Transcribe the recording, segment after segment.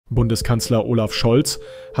Bundeskanzler Olaf Scholz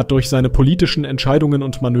hat durch seine politischen Entscheidungen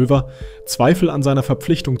und Manöver Zweifel an seiner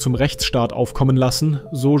Verpflichtung zum Rechtsstaat aufkommen lassen,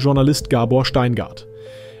 so Journalist Gabor Steingart.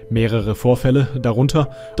 Mehrere Vorfälle, darunter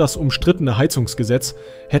das umstrittene Heizungsgesetz,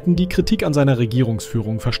 hätten die Kritik an seiner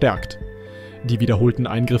Regierungsführung verstärkt. Die wiederholten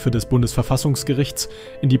Eingriffe des Bundesverfassungsgerichts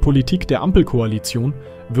in die Politik der Ampelkoalition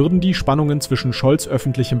würden die Spannungen zwischen Scholz'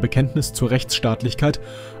 öffentlichem Bekenntnis zur Rechtsstaatlichkeit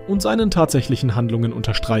und seinen tatsächlichen Handlungen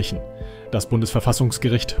unterstreichen. Das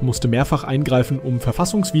Bundesverfassungsgericht musste mehrfach eingreifen, um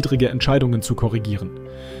verfassungswidrige Entscheidungen zu korrigieren.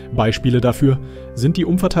 Beispiele dafür sind die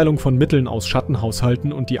Umverteilung von Mitteln aus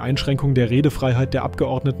Schattenhaushalten und die Einschränkung der Redefreiheit der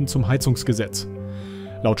Abgeordneten zum Heizungsgesetz.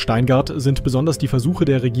 Laut Steingart sind besonders die Versuche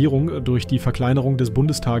der Regierung, durch die Verkleinerung des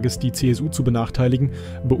Bundestages die CSU zu benachteiligen,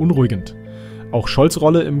 beunruhigend. Auch Scholz'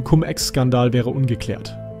 Rolle im Cum-Ex-Skandal wäre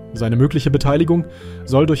ungeklärt. Seine mögliche Beteiligung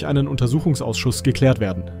soll durch einen Untersuchungsausschuss geklärt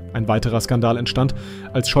werden. Ein weiterer Skandal entstand,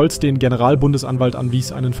 als Scholz den Generalbundesanwalt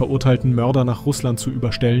anwies, einen verurteilten Mörder nach Russland zu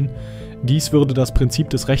überstellen. Dies würde das Prinzip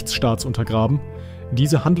des Rechtsstaats untergraben.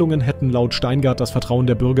 Diese Handlungen hätten laut Steingart das Vertrauen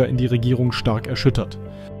der Bürger in die Regierung stark erschüttert.